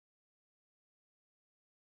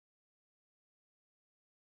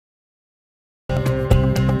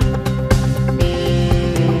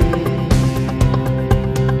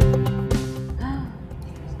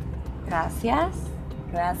gracias.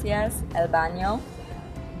 Gracias. El baño.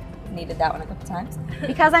 Needed that one a couple times.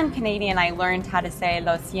 Because I'm Canadian, I learned how to say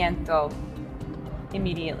lo siento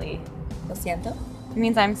immediately. Lo siento. It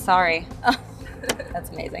means I'm sorry. Oh, that's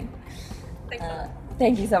amazing.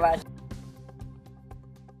 Thank you so much.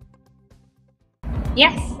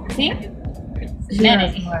 Yes, ¿sí?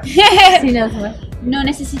 She knows more. No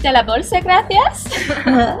necesita la bolsa, gracias.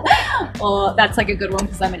 Or that's like a good one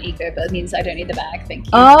because I'm an eco, but it means I don't need the bag, thank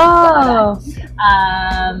you. Oh.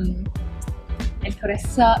 El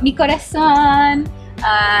corazón, mi corazón,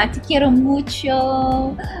 te quiero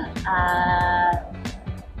mucho. I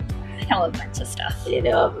know a bunch of stuff. You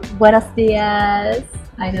know, buenos dias.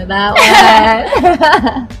 I know that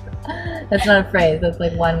one. That's not a phrase, that's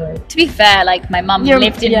like one word. To be fair, like my mum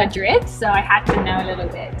lived in yeah. Madrid, so I had to know a little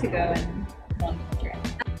bit to go and